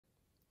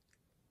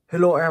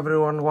Hello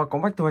everyone,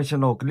 welcome back to my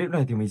channel. Clip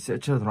này thì mình sẽ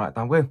chơi thể loại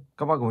 8 game.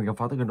 Các bạn cùng mình khám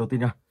phá từ game đầu tiên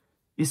nha.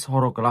 It's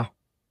Horror Cloud.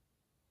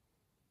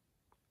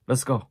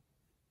 Let's go.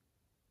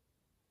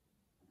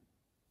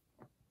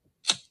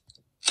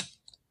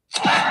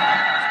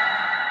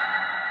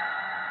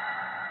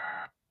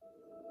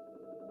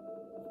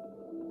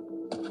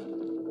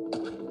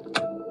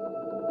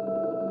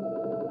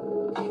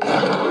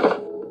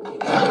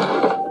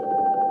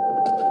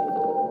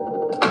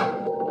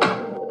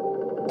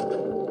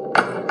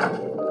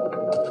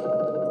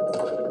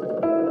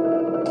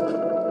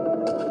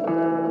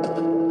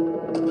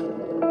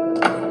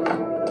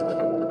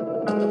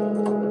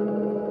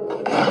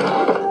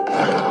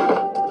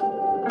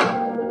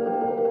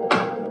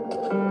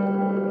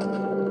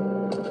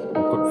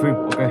 Cuộn phim,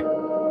 ok.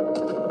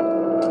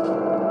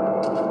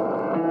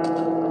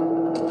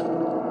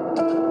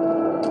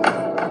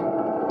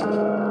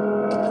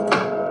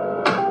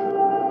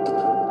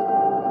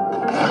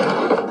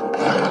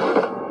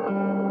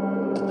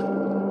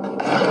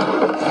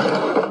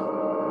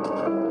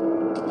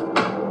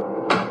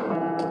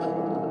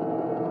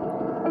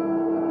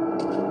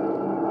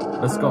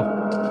 Let's go.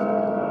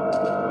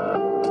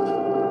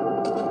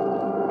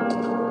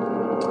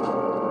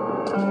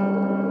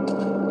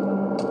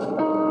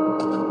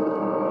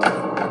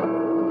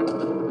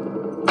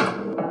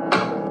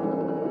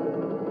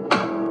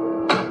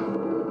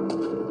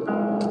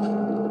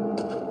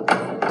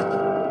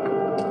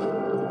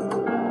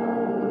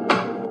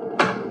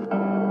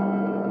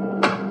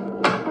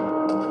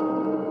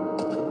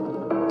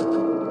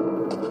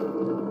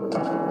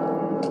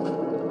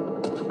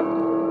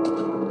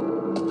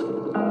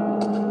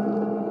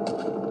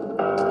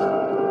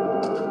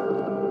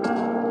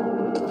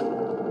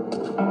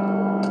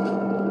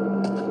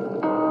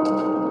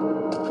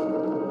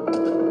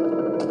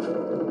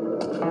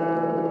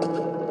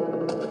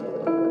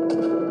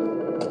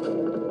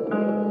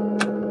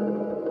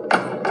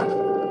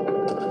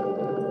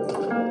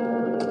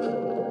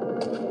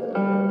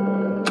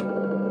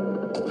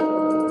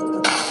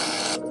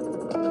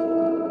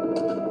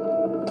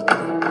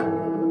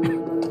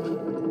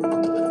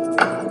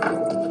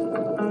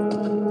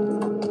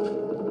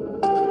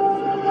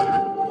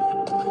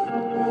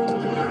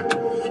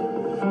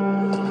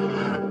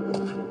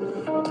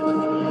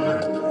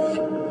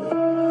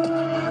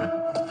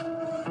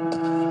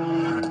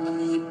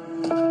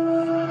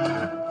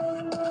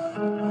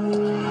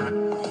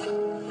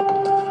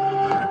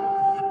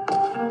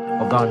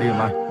 Ra đi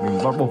này, mình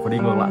bắt buộc phải đi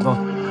ngược lại thôi.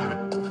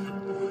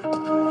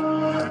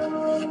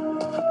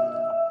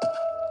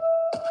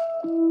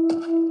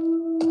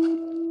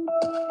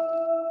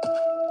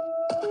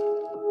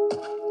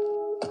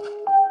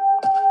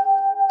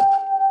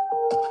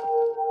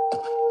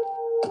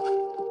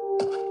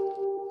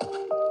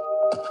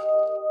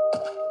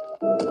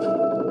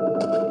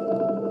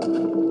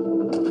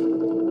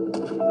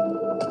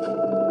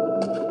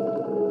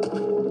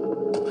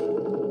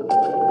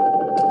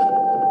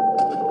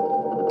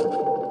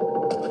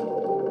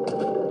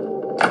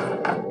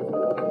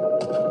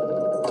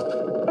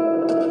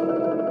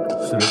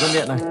 Xử lý cắt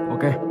điện này,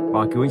 ok,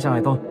 và cứu anh chàng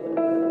này thôi.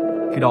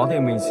 Khi đó thì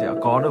mình sẽ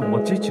có được một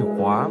chiếc chìa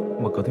khóa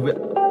mở cửa thư viện.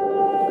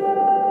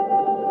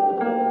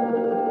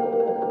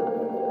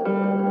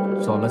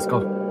 So let's go.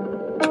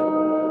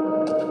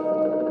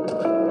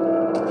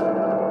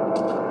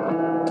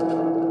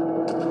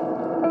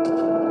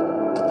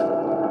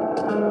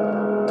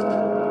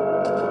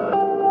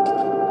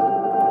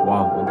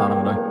 Wow, ông ta đang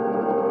ở đây.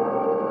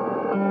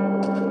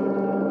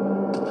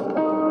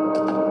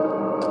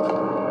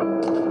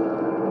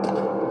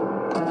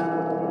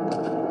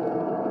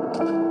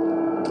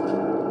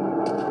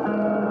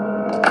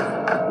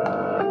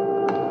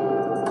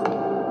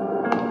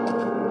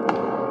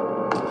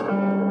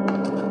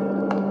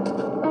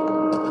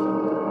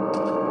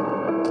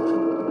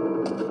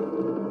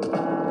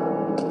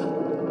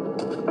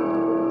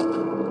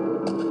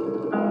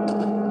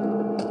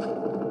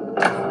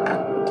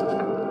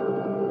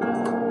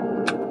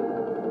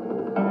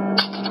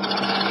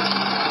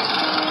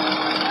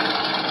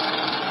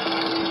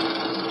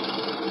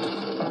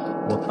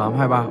 Một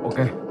 823,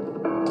 ok.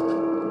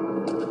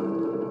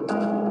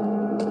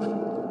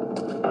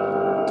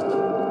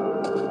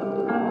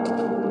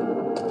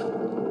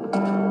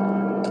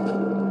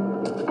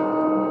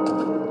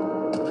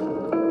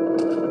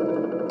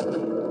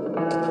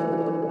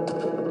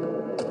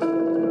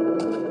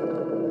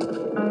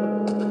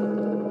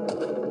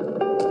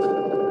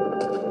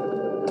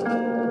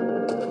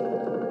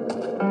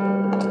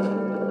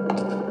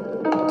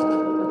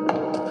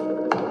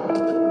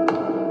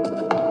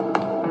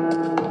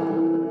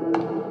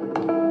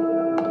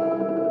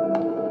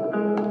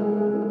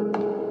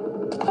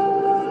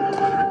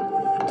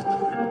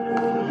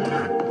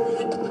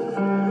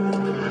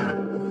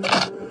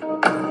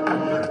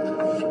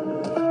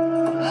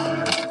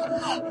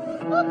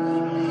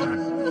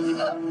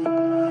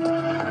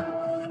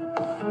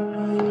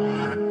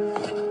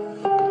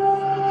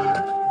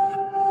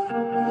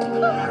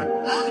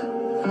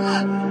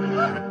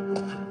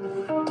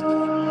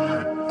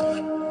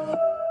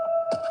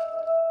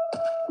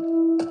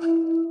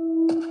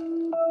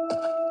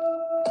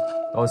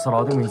 Rồi sau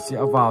đó thì mình sẽ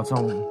vào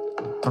trong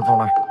căn phòng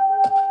này.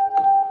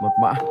 Mật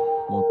mã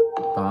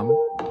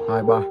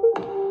 1823.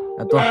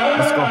 Enter.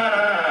 Let's go.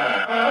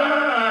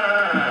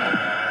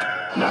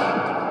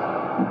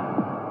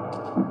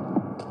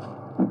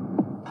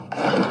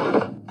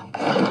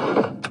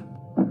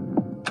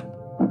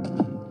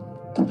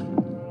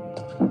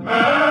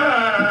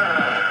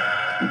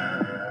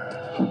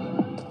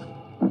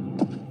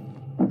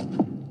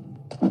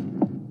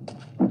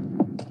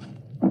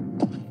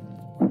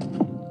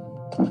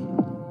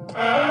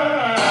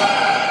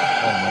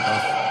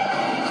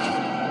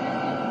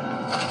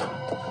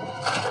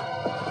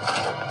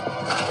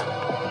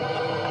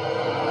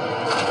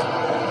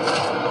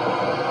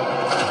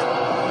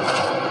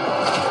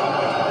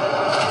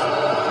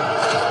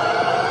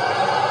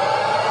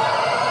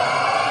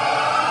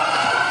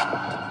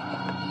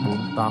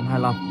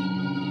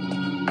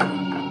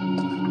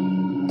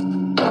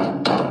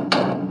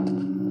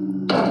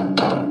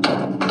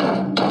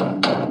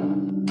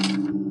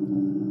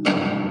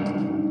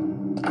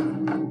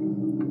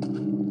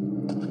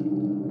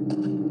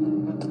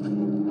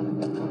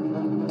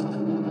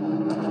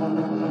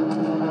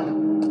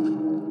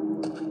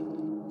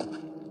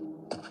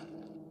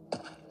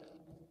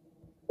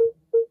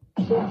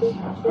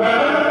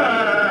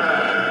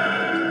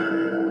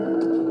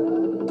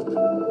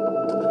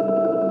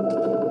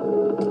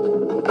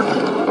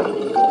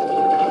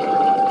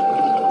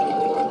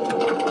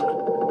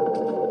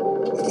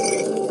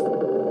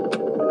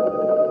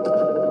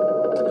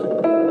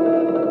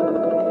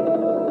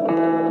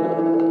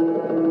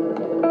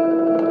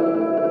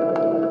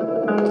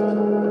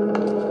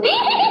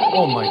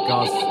 Oh my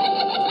god.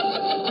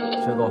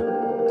 Chết rồi.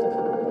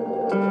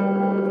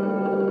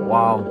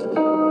 Wow.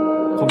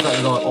 Không chạy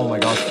rồi. Oh my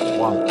god.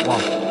 Wow, wow.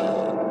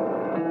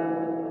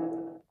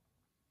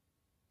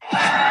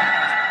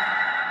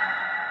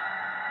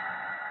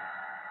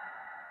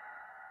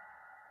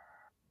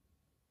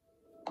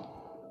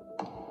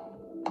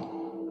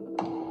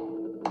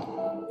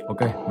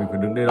 Ok, mình phải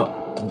đứng đây đợi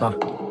chúng ta.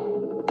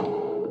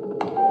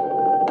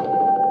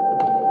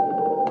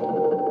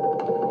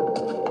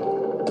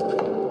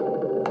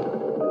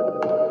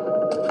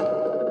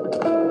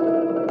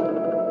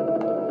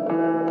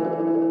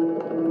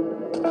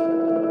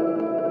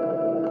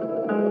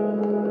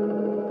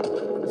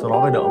 Sau đó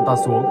phải đợi ông ta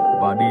xuống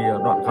và đi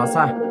đoạn khá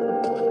xa.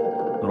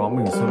 Sau đó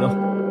mình xuống nữa.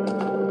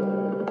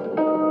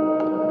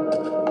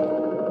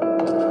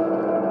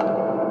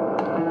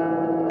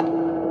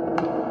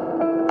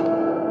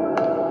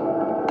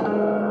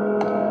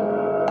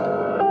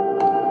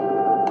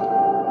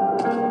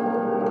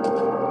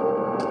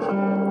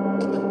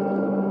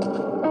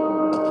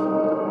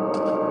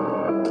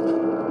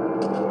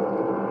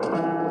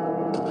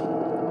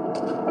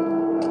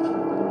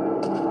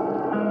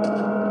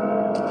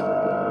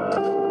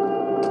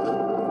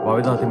 Và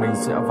bây giờ thì mình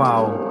sẽ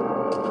vào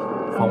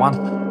phòng ăn.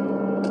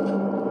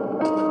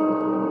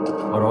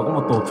 Ở đó có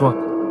một tổ chuột.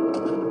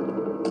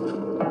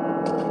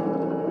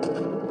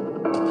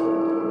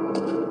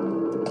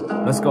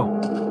 Let's go.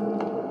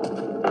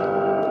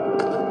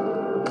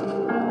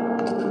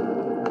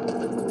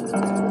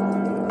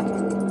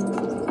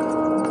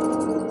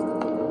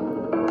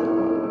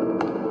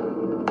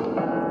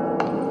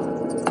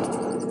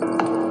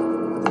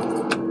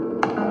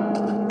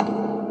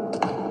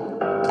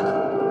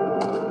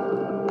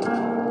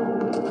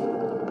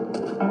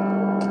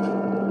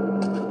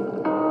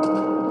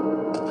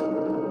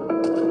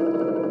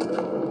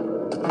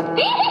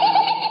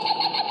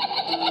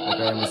 Ok,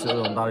 mình sẽ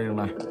đưa chúng ta đi đường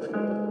này.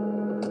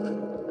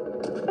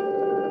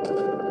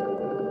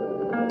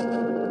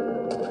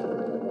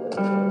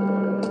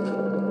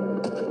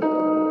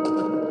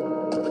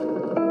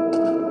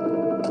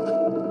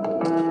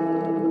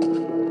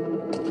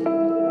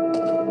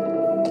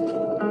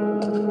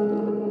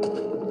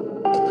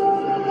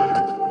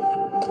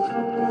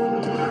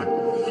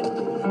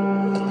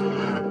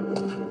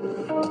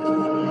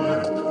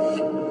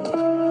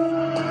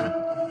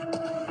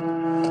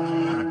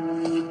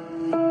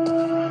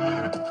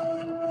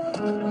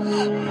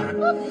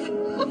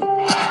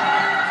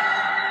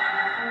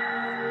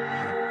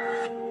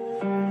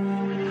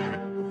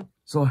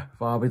 Rồi,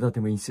 và bây giờ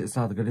thì mình sẽ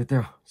sang từ cái tiếp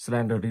theo.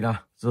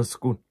 Slendrina, The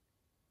School.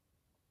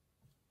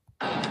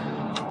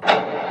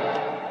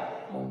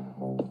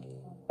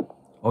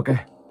 Ok,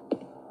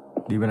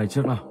 đi bên này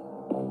trước nào.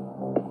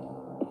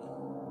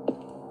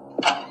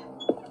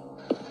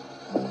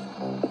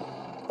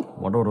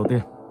 Món đồ đầu tiên.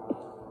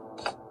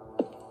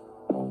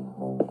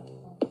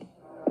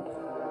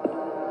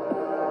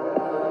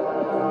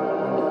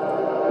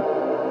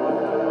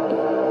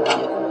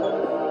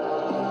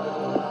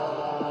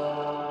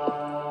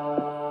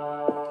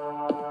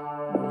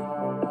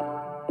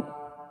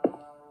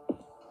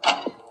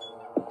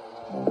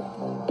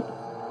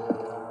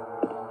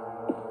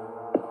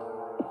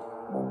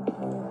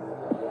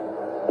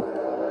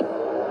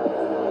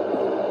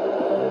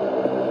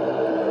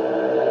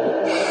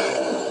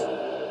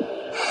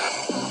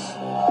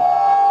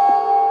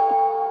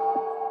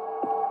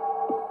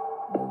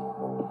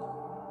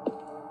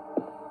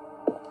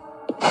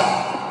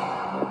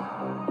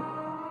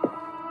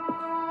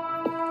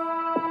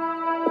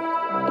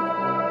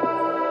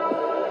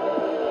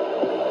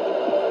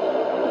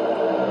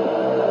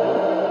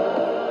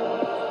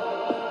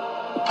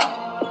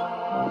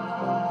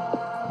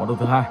 Món đồ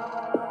thứ hai.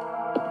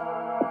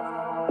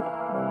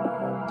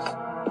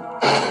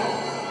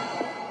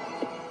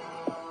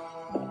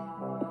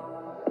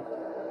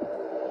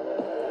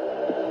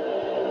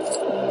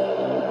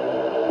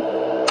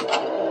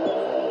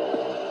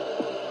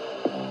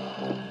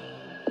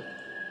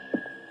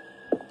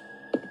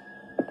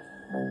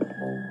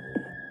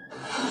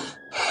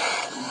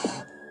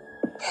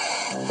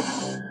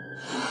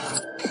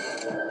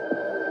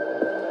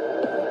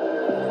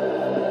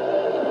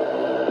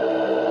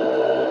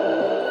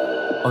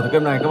 Ở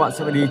game này các bạn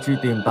sẽ phải đi truy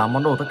tìm 8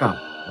 món đồ tất cả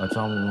ở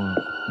trong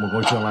một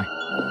ngôi trường này.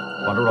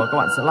 Và lúc đó các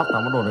bạn sẽ lắp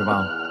 8 món đồ này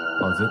vào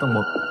ở dưới tầng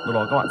 1. Lúc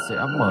đó các bạn sẽ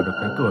mở được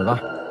cánh cửa ra.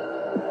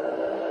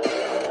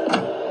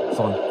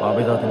 Rồi, và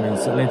bây giờ thì mình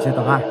sẽ lên trên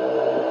tầng 2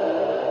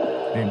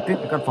 tìm tiếp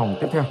những căn phòng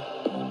tiếp theo.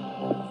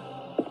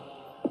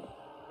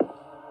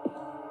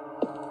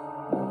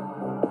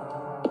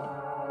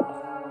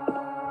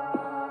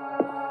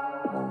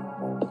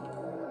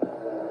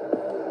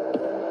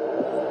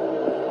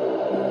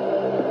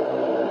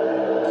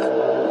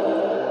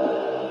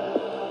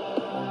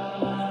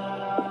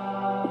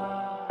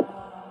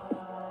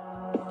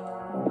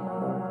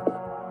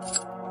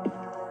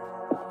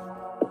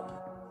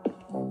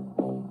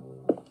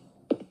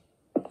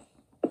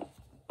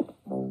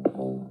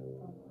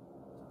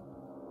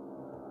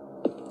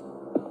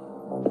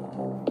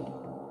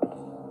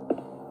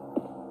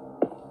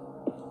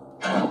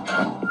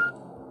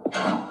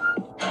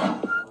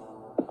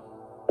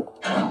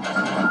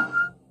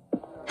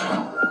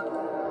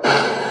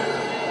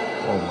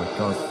 Oh my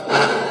god.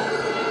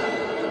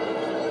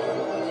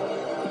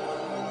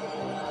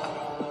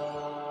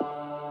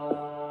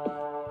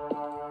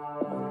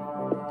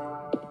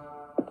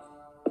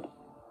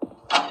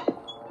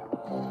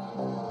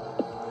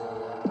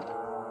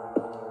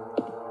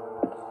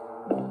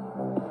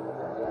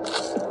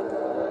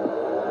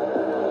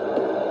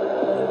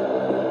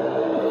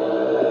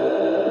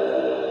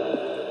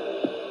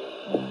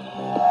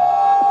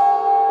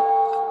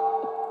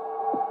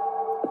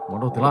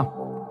 Món đồ thứ 5,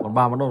 còn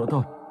 3 món đồ nữa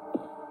thôi.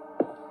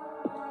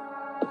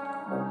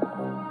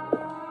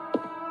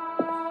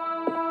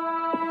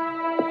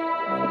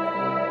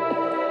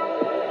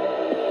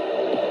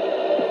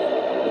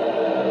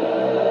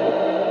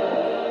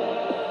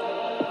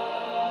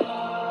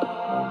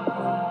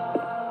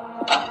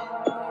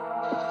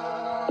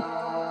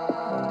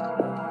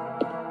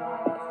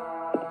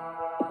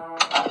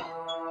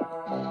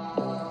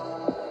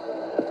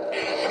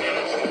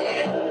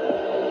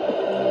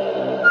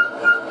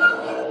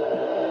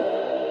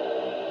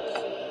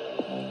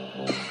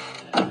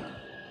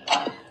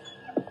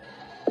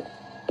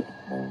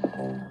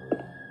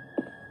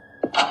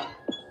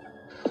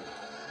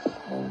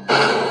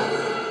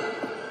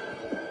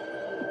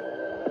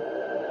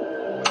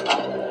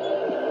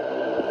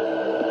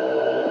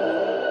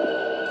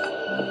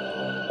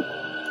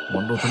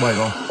 Món đồ thứ 7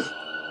 rồi.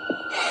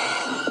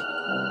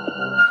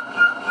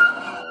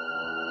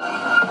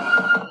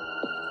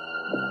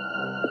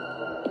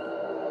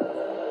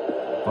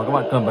 Và các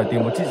bạn cần phải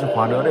tìm một chiếc chìa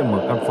khóa nữa để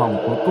mở căn phòng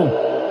cuối cùng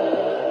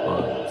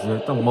ở dưới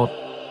tầng 1.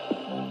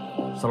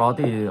 Sau đó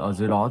thì ở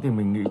dưới đó thì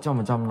mình nghĩ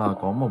 100% là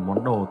có một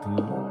món đồ thứ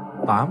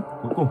 8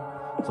 cuối cùng.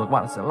 Rồi các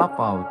bạn sẽ lắp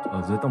vào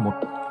ở dưới tầng 1.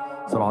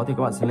 Sau đó thì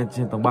các bạn sẽ lên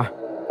trên tầng 3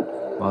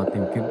 và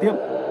tìm kiếm tiếp.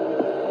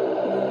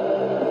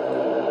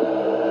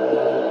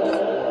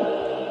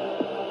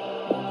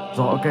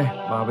 Rồi ok,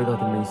 và bây giờ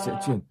thì mình sẽ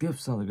chuyển tiếp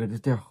sang game tiếp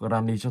theo,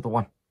 Granny Chapter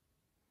 1.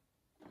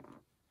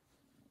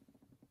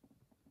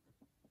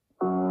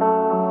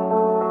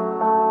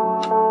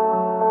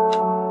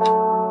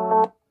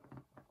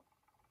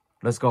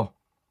 Let's go.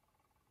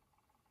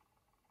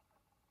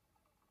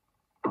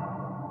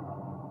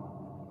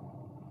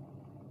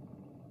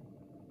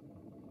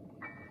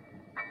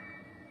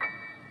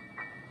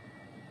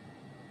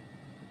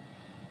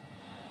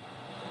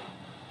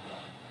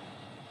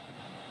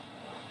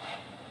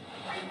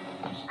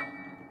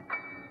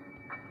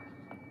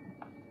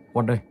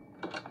 One đây.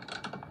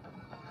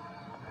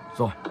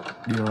 Rồi,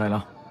 đi đường này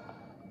nào.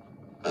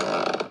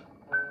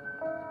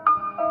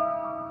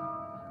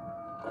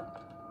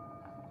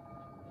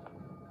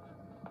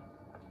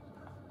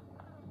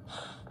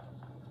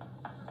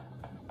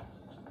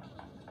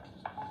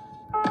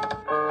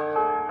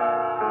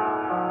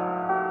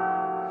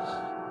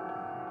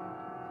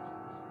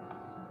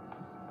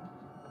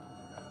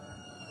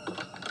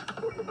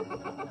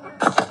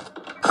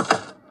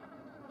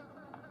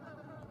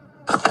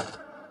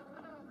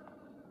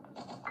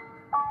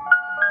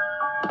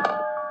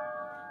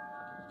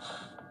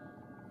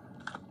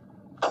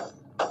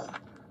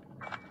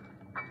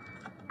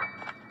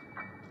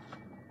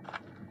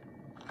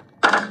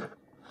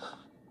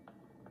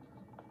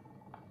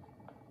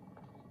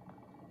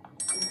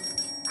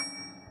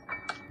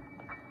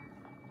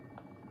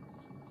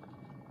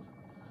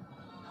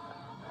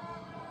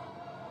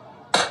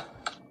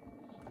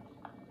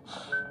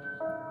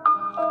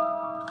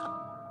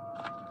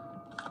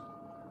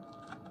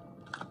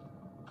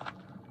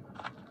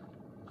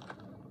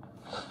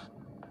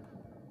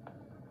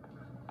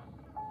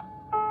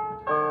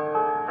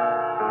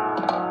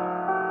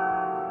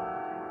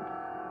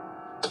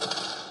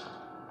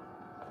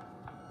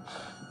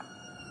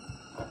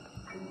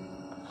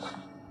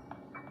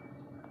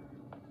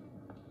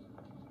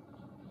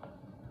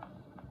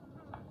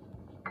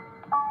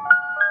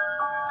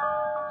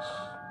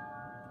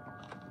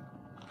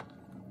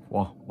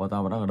 Wow, bà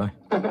ta vẫn đang ở đây.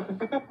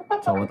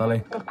 Chào bà ta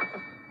lên.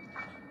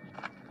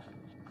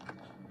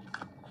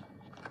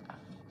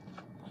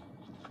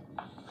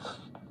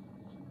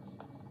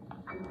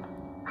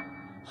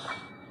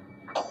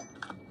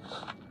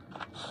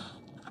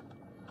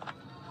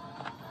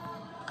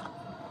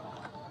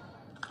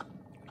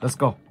 Let's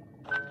go.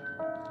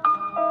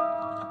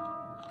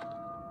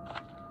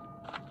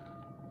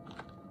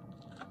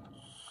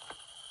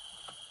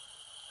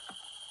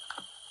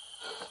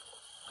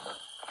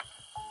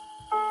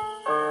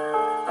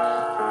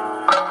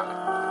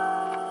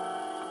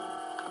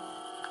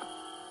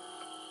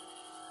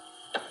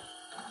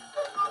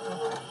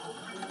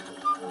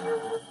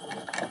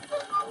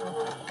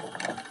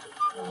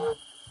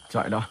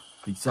 Chạy đã,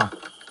 tính sao?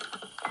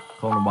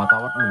 Không là bà ta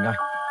bắt mình ngay.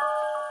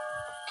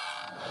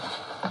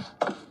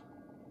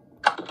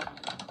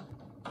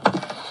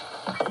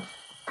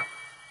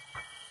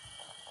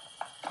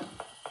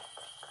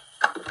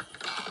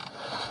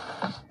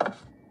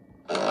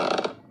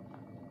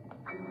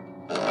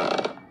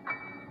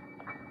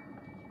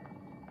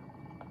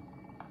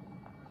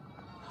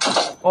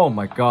 Oh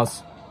my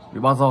god, bị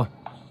bắt rồi.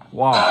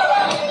 Wow.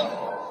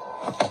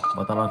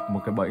 Bà ta đặt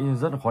một cái bẫy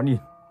rất là khó nhìn.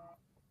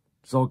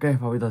 Rồi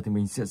ok, và bây giờ thì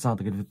mình sẽ sang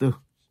tới cái thứ tư.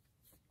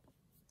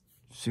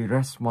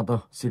 Siren Monster,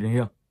 Siren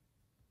here.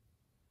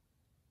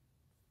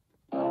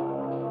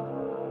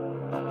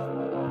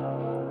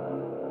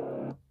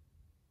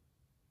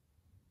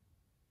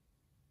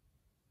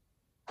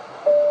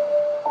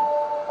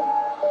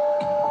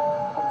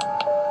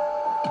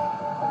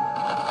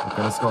 Ok,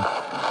 let's go.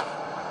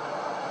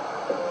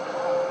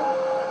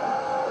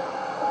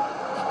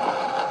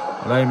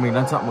 Ở đây mình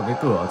đang chọn một cái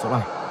cửa ở chỗ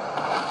này.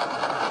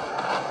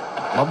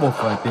 Bắt buộc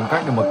phải tìm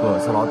cách để mở cửa,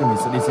 sau đó thì mình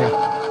sẽ đi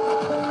xe.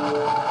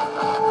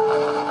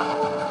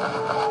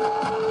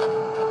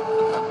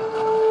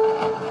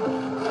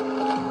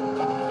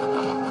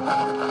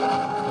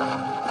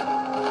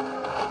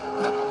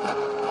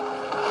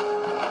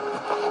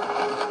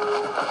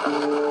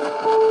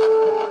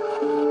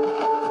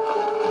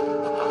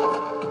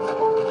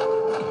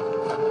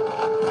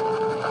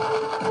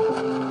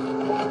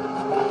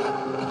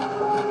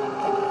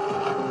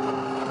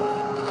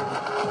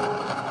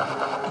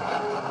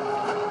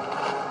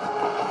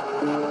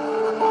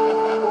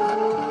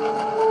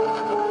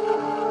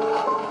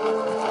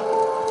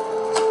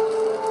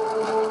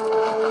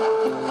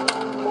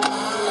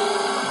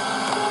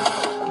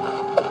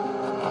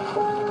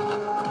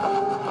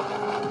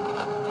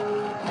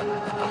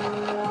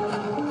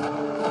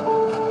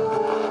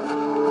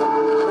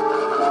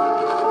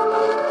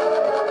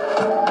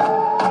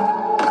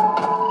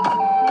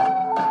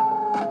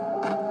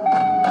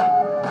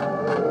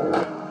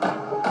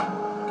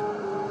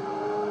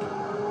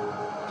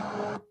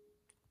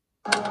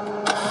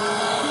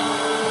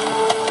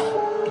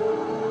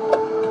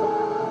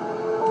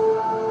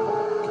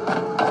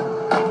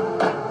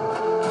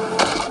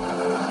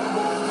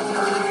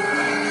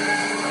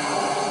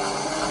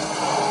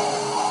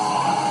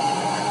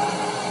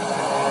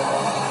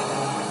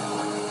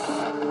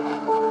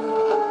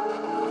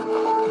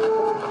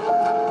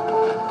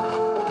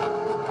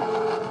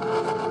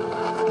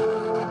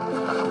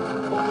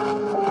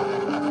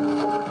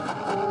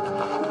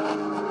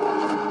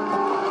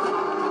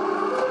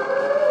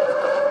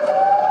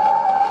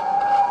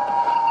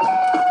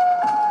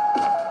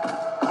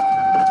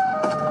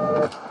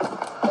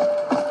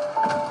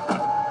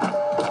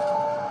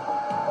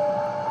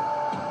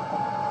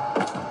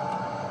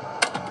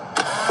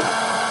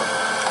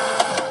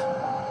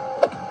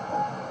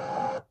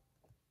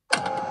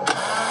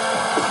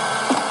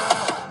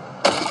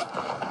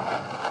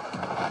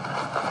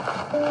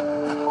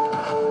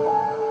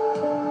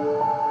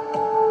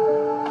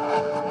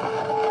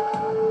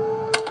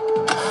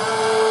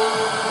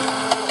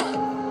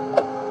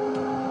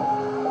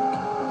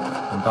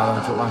 Chúng ta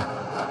đang chỗ này,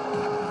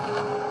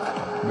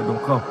 biết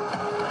đúng không?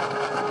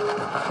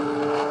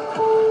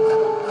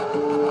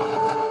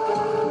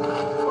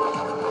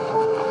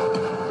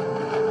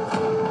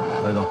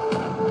 Đây rồi.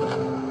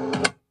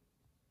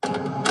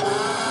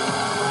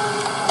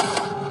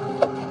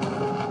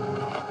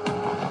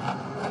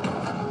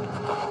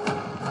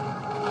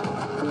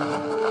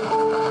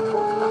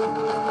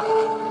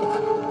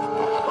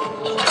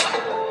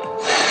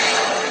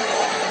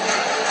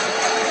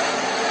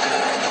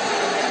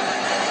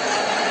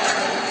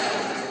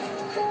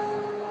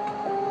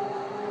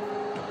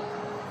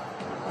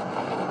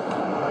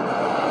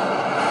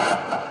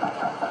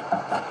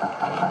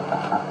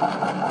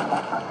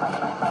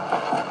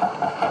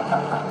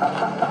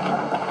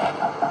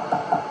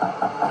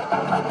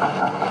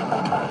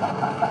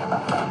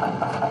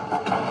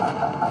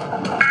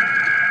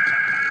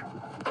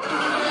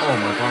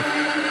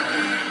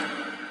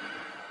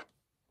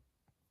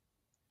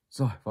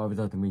 Rồi, và bây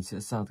giờ thì mình sẽ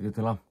sang tới cái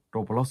thứ 5,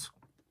 Roblox.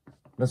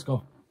 Let's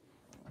go.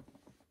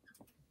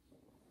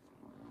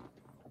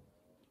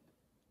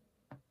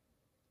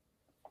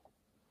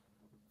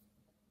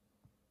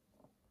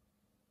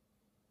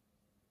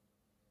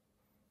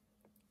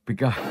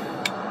 Pika.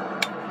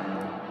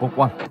 Book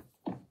 1.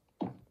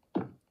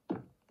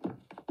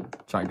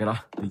 Chạy cái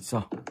đã, tính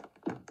sau.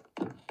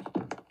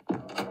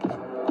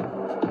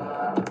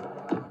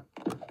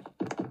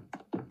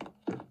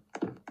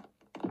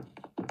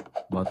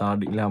 Và ta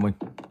định leo mình.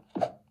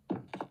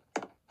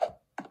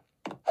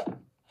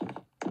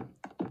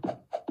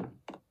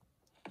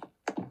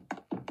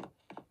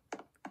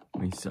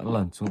 Mình sẽ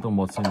lần xuống tầng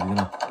 1 xem như thế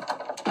nào.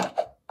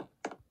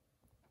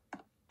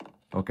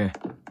 Ok.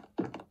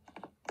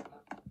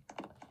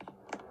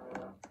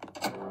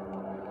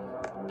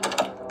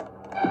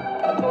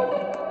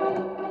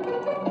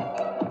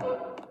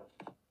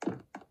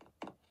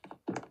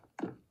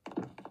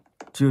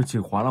 Chưa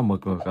chìa khóa là mở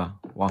cửa cả.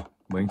 Wow,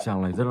 mấy anh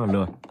chàng này rất là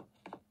lười.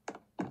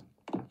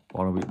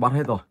 Hoặc là bị bắt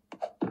hết rồi.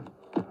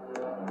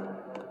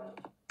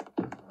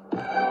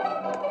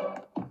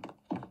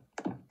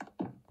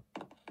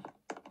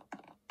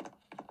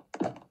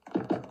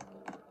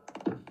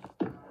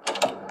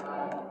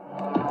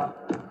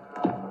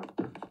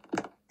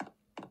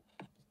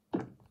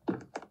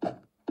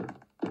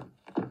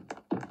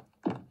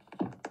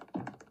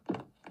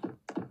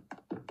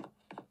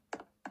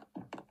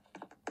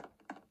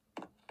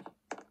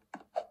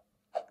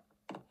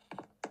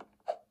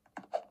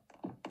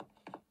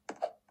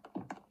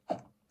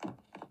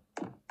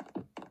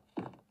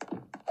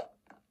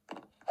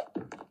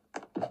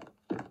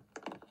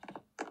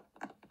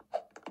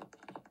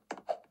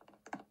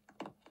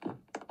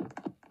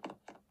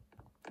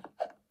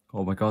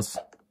 Oh my god.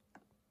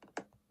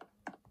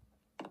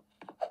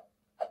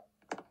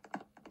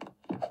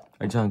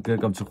 Anh chàng kia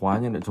cầm chìa khóa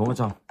nhưng lại trốn vào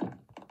trong.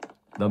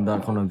 Đâm ra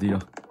không làm gì được.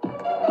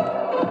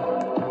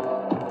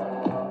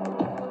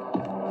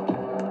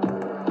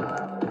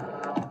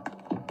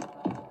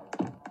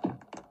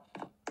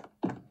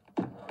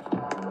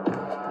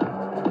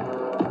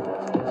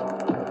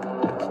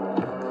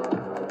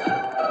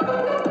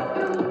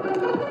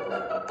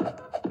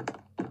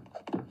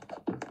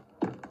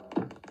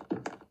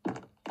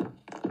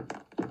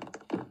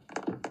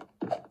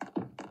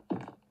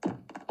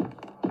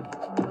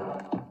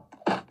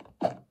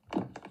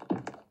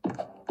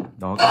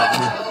 Đó, các bạn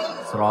đi.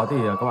 Sau đó thì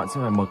các bạn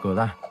sẽ phải mở cửa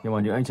ra. Nhưng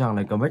mà những anh chàng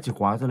này cầm hết chìa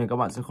khóa cho nên các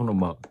bạn sẽ không được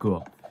mở cửa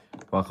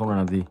và không được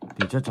làm gì.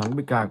 Thì chắc chắn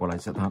Big Guy của này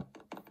sẽ thắng.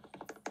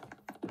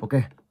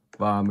 Ok,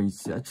 và mình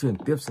sẽ chuyển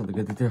tiếp sang từ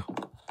game tiếp theo.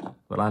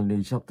 Và là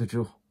đi chapter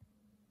 2.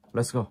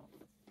 Let's go.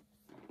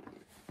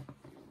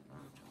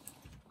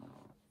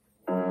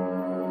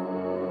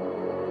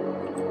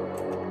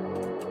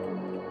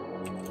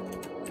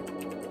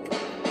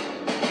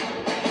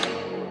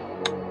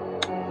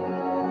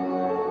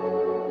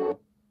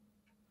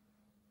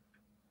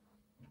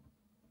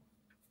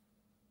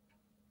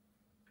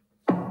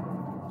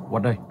 What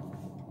đây?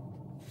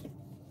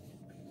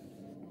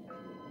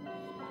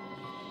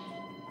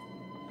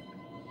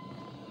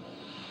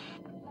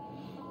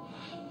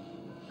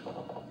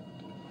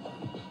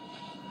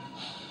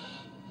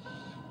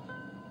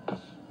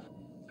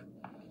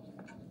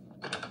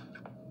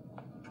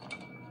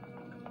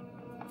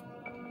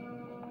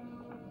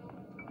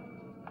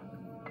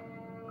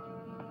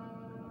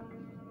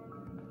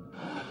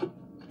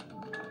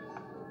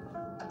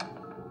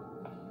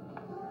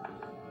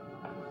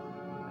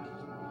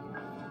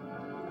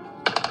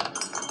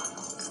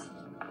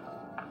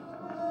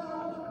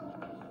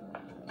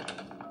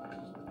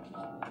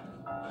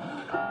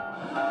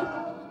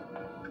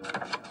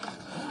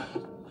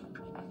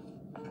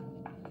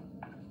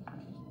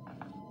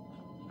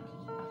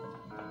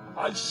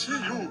 I see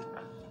you.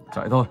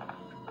 Chạy thôi.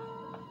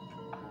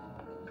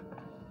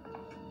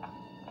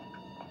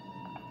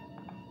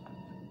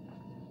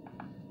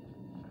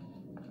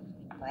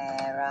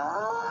 Where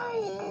are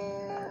you?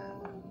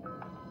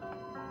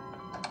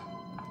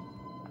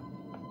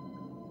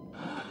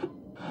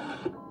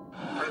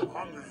 I'm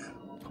hungry.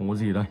 Không có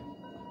gì đây.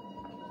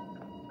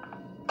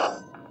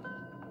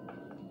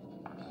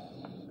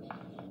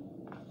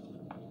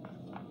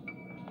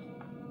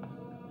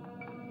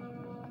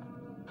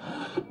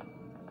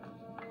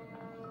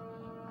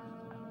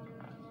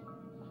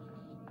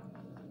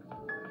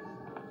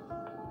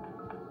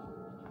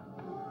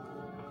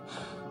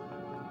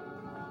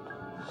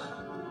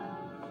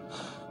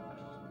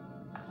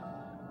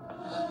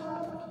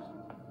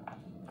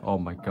 Oh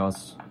my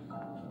gosh.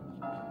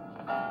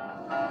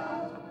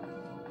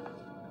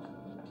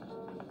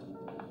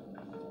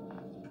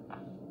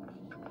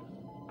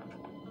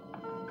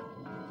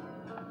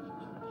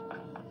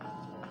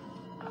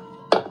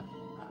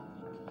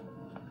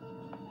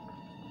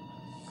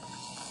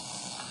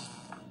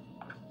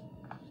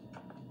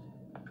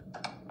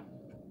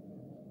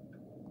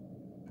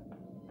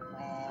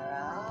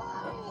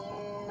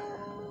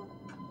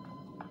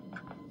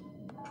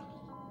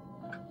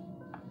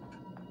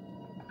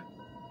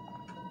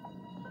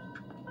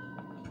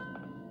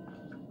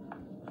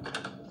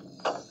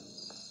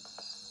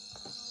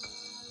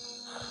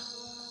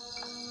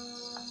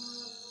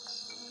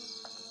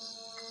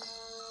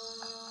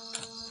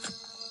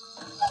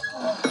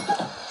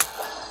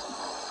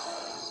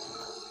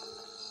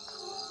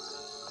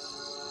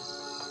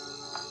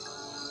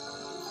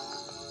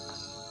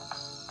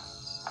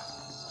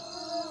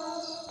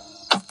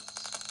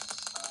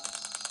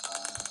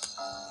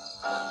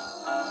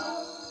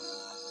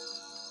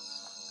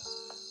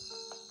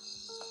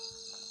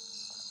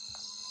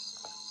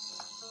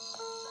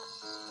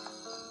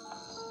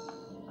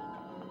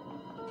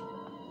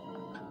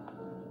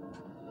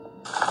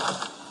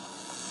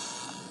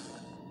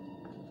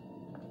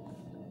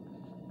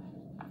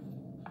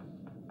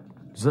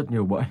 Rất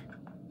nhiều bẫy.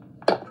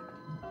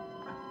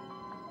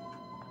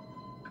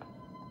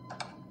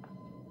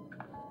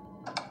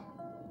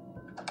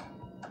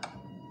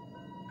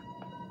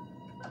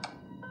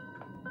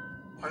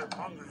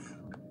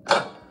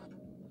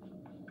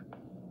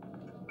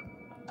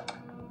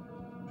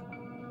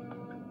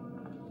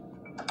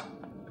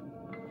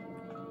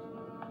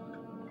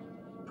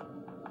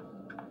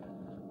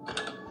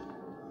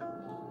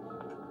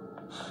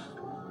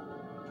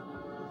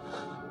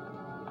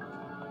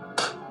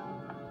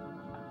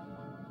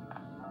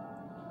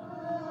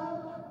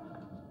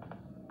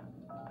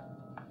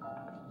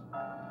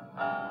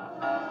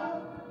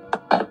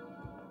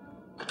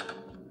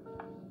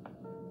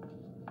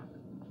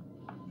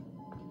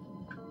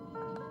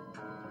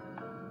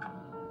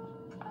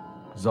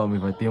 Giờ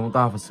mình phải tìm ông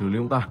ta và xử lý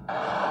ông ta.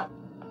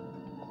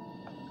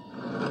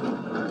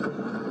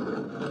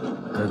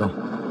 Đây rồi.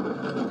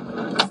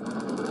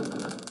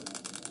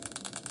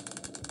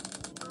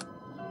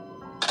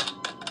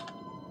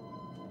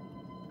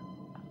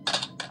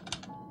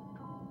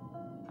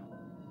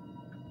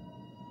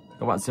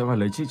 Các bạn sẽ phải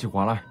lấy chiếc chìa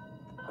khóa này.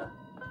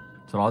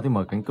 Sau đó thì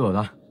mở cánh cửa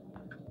ra.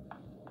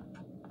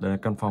 Đây là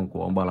căn phòng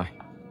của ông bà này.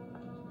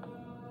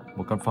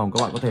 Một căn phòng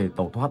các bạn có thể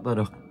tẩu thoát ra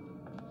được.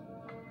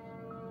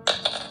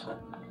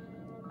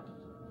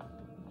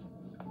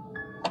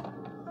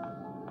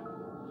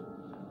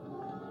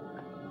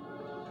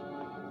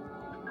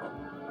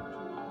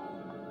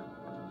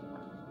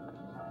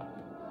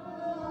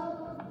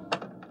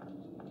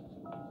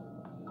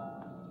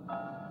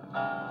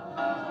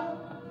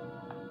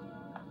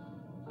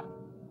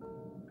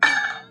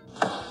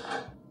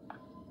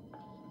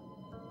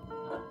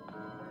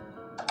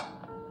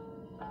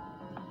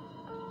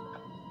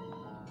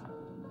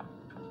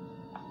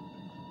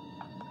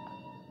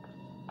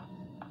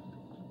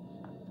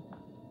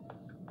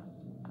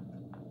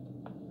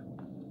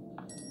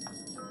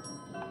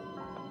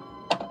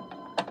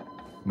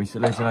 Mình sẽ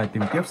lên trên này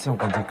tìm tiếp xem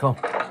còn gì không.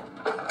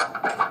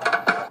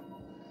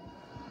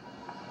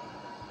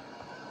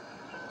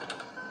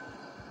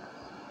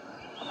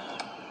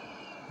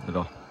 Được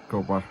rồi,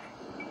 crowbar.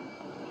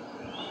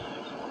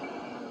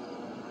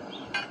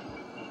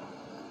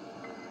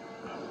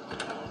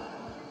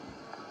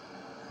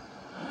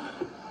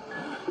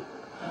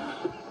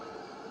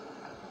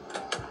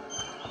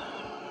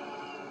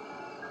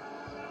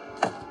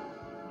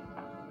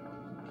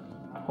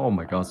 Oh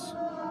my gosh.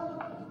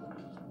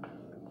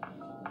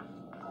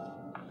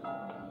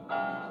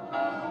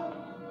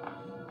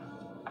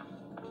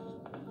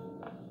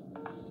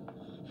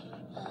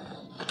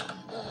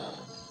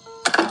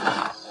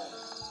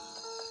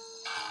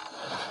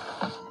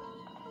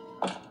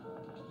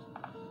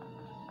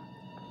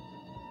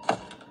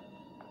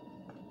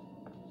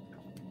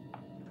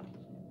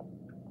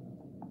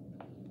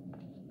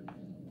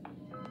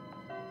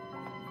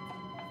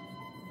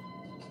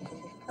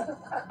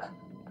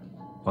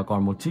 Và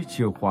còn một chiếc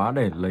chìa khóa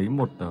để lấy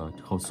một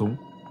khẩu súng.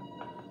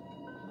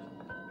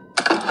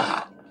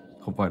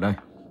 Không phải đây.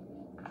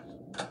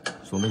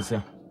 Xuống đây xem.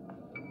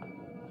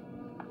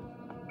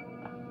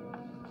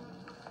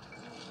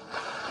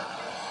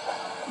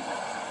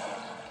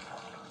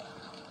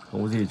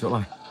 Không có gì ở chỗ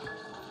này.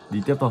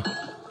 Đi tiếp thôi.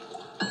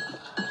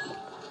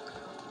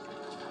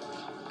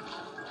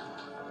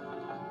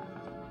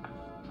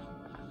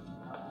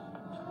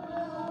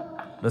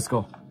 Let's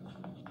go.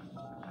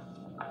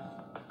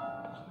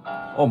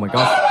 Oh my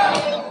god.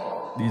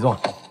 Đi rồi.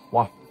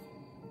 Wow.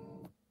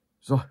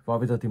 Rồi, và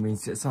bây giờ thì mình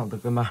sẽ sang tới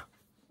cái ma.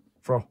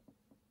 Throw.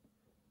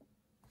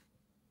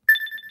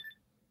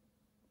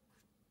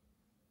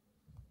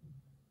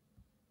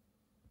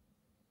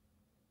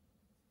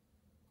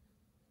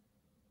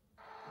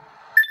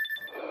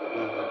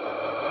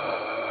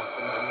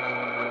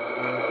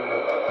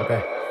 Ok.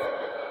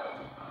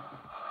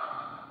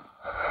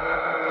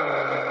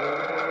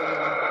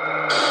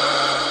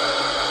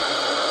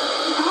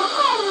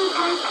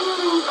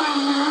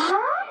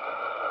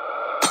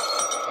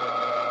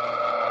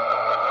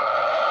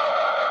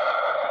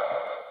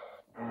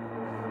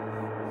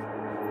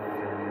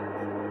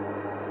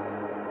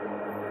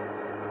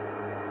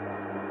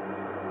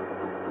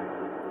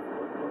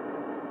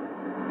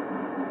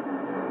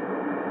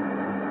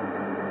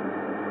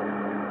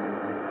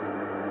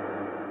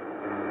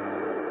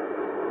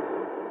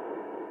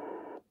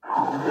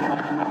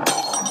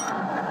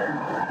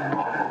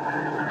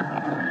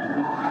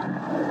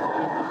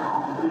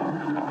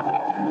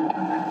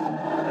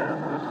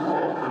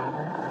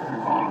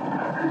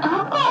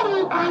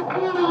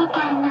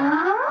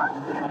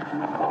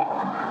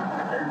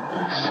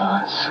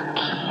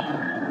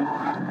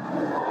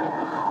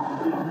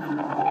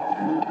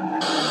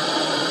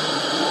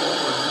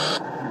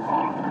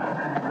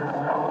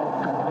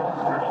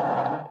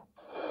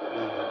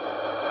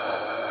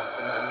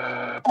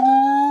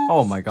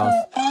 Oh my god.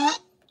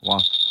 Wow.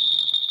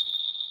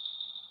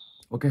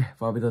 Ok,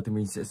 và bây giờ thì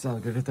mình sẽ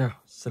sang cái tiếp theo,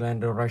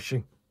 Slender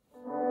Racing.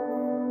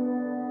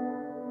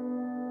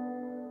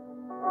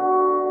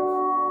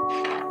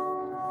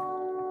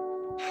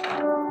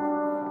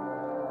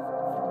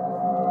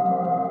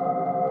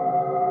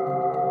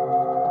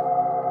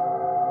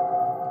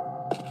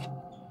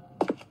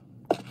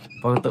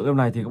 Và tựa game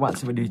này thì các bạn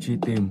sẽ phải đi truy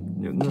tìm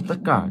tất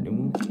cả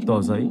những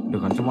tờ giấy được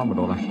gắn trong bản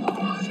đồ này.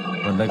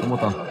 Gần đây có một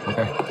tờ,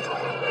 ok.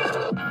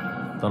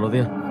 Tờ đầu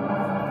tiên.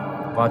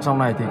 Và trong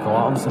này thì có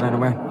ông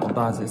Slenderman, ông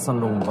ta sẽ săn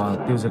lùng và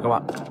tiêu diệt các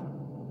bạn.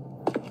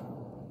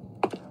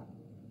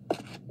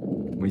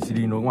 Mình sẽ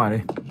đi nối ngoài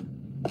đây.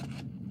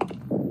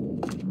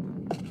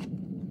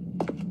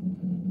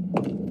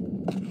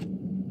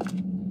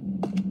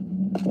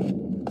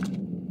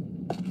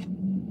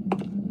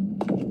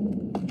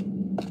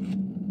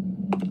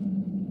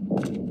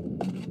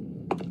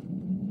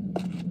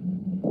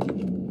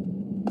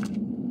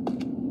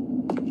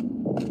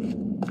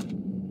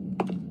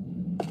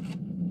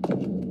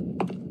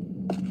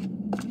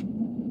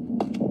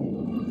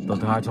 Tờ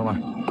thứ hai trong này.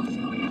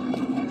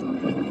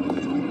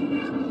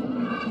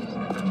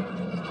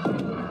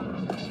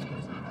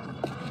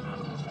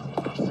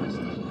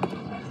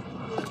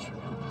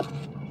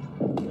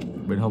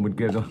 Bên hông bên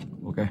kia cơ,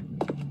 ok.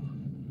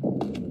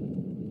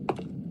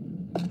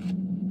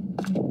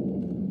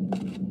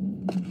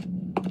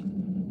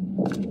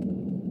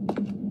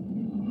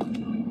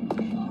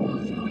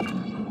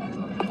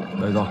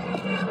 Đây rồi.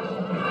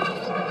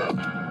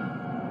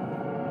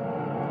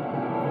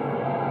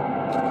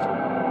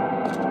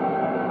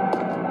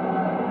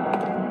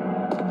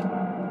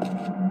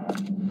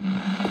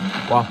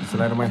 Wow,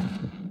 Slenderman.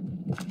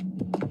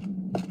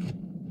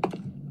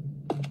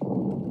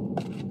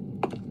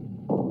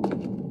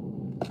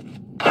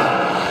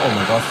 Oh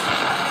my god.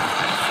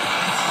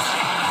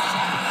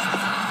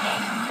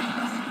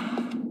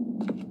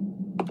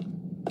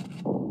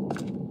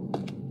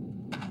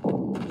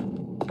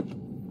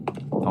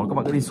 Đó, các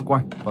bạn cứ đi xung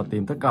quanh và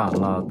tìm tất cả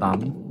là 8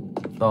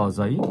 tờ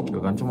giấy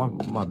được gắn trong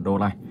bản đồ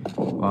này.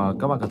 Và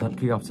các bạn cẩn thận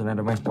khi gặp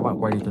Slenderman, các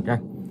bạn quay đi thật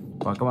nhanh.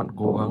 Và các bạn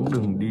cố gắng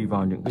đừng đi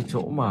vào những cái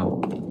chỗ mà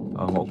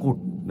ngõ cụt,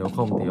 nếu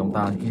không thì ông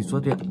ta khi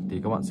xuất hiện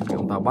thì các bạn sẽ bị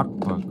ông ta bắt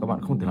và các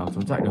bạn không thể nào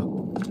trốn chạy được.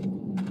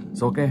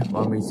 Rồi, ok,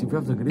 và mình xin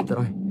phép dừng clip tại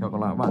đây. Hẹn gặp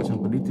lại các bạn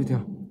trong clip tiếp theo.